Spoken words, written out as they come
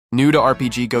New to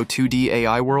RPGGO 2D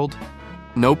AI world?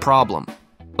 No problem.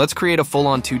 Let's create a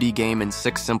full-on 2D game in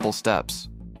 6 simple steps.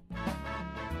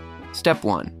 Step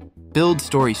 1. Build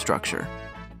story structure.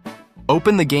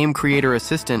 Open the Game Creator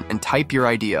Assistant and type your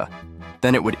idea.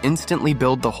 Then it would instantly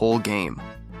build the whole game.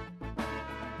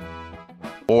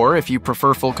 Or if you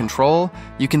prefer full control,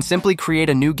 you can simply create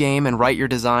a new game and write your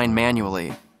design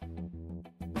manually.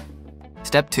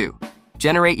 Step 2.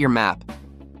 Generate your map.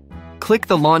 Click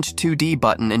the Launch 2D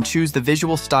button and choose the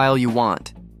visual style you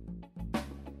want.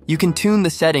 You can tune the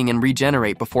setting and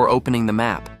regenerate before opening the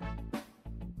map.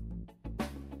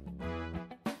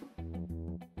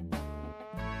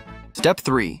 Step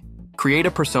 3. Create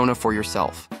a persona for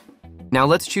yourself. Now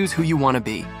let's choose who you want to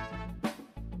be.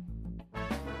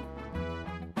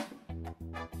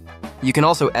 You can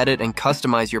also edit and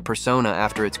customize your persona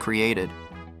after it's created.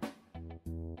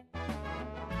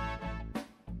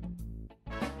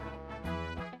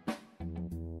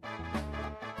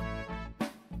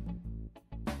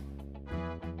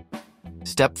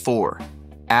 Step 4.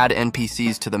 Add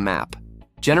NPCs to the map.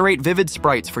 Generate vivid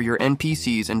sprites for your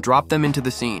NPCs and drop them into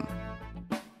the scene.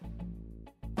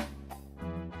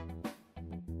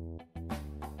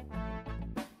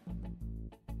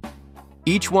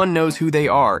 Each one knows who they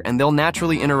are, and they'll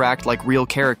naturally interact like real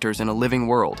characters in a living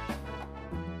world.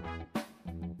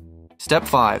 Step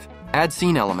 5. Add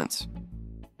scene elements.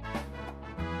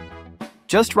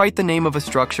 Just write the name of a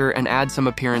structure and add some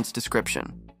appearance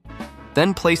description.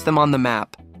 Then place them on the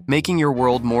map, making your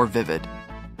world more vivid.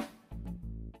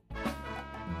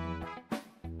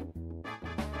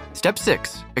 Step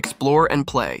 6. Explore and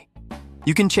play.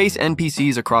 You can chase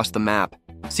NPCs across the map,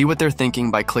 see what they're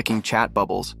thinking by clicking chat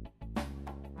bubbles.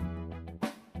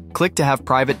 Click to have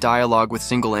private dialogue with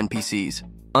single NPCs,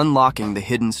 unlocking the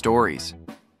hidden stories.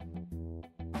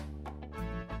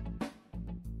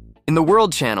 In the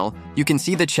World channel, you can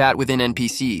see the chat within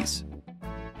NPCs.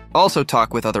 Also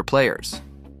talk with other players.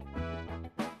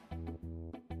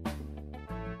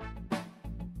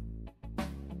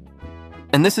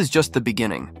 And this is just the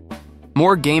beginning.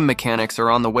 More game mechanics are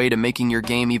on the way to making your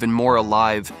game even more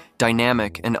alive,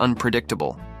 dynamic, and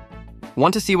unpredictable.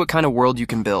 Want to see what kind of world you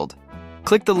can build?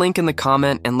 Click the link in the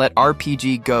comment and let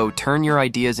RPGGO turn your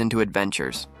ideas into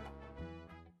adventures.